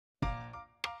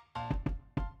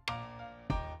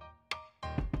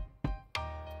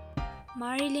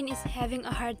Marilyn is having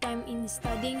a hard time in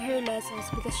studying her lessons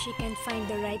because she can't find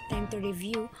the right time to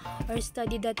review or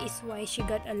study. That is why she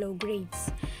got a low grades.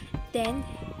 Then,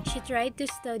 she tried to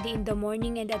study in the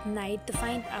morning and at night to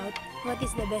find out what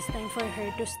is the best time for her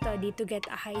to study to get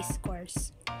a high scores.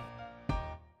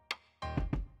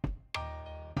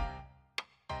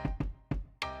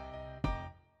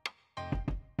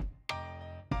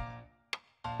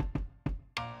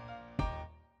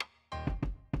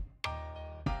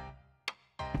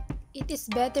 It is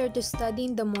better to study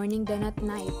in the morning than at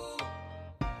night.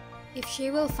 If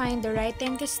she will find the right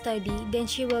time to study, then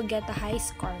she will get a high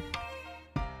score.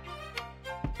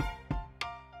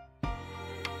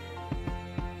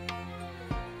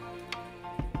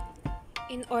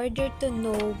 In order to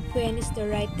know when is the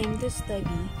right time to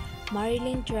study,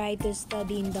 Marilyn tried to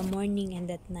study in the morning and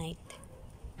at night.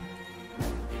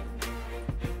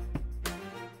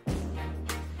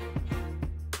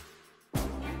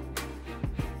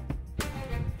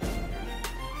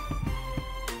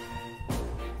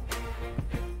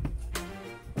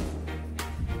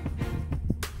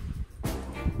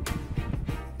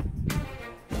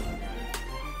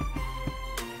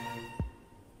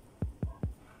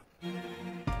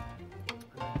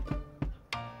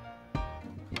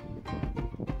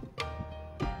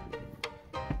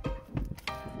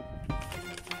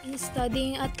 In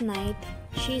studying at night,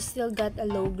 she still got a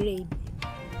low grade.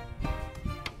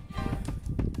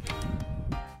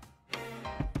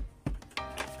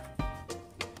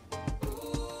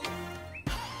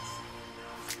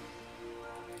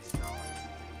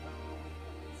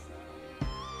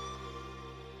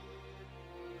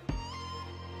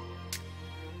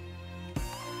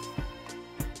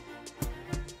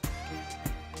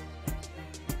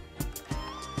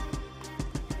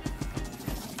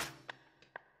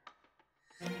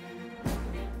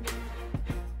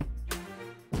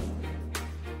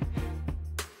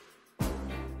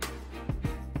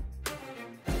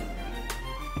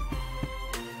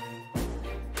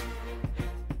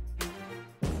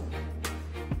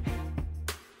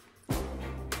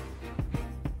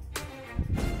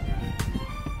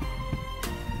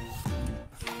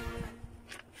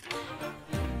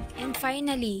 And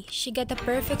finally, she got a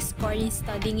perfect score in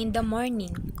studying in the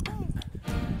morning.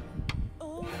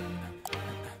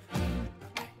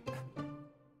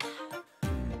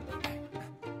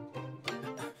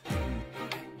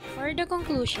 For the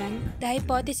conclusion, the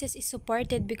hypothesis is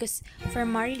supported because for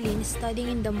Marilyn, studying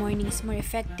in the morning is more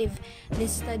effective than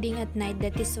studying at night.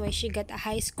 That is why she got a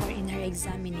high score in her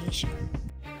examination.